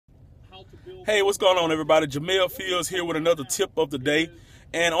Hey, what's going on, everybody? Jamel Fields here with another tip of the day.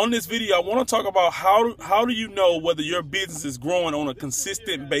 And on this video, I want to talk about how do you know whether your business is growing on a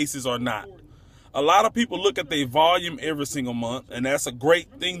consistent basis or not. A lot of people look at their volume every single month, and that's a great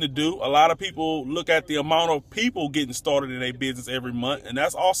thing to do. A lot of people look at the amount of people getting started in their business every month, and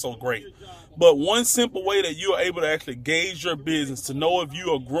that's also great. But one simple way that you are able to actually gauge your business to know if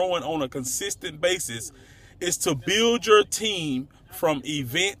you are growing on a consistent basis is to build your team from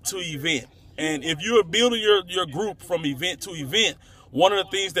event to event. And if you're building your group from event to event, one of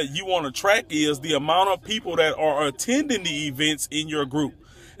the things that you want to track is the amount of people that are attending the events in your group.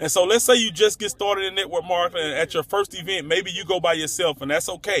 And so let's say you just get started in network marketing. At your first event, maybe you go by yourself, and that's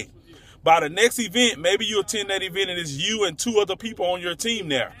okay. By the next event, maybe you attend that event and it's you and two other people on your team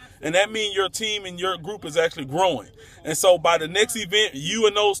there. And that means your team and your group is actually growing. And so by the next event, you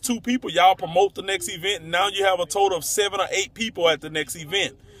and those two people, y'all promote the next event. And now you have a total of 7 or 8 people at the next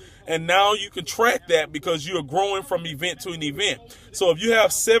event. And now you can track that because you are growing from event to an event. So if you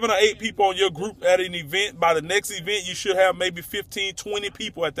have 7 or 8 people on your group at an event, by the next event, you should have maybe 15, 20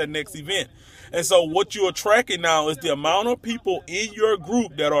 people at that next event. And so what you are tracking now is the amount of people in your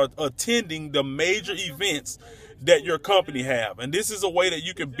group that are attending the major events that your company have. And this is a way that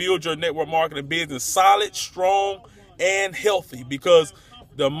you can build your network marketing business solid, strong, and healthy, because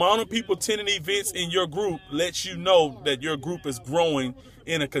the amount of people attending events in your group lets you know that your group is growing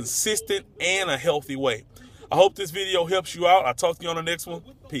in a consistent and a healthy way. I hope this video helps you out. I'll talk to you on the next one.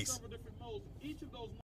 Peace.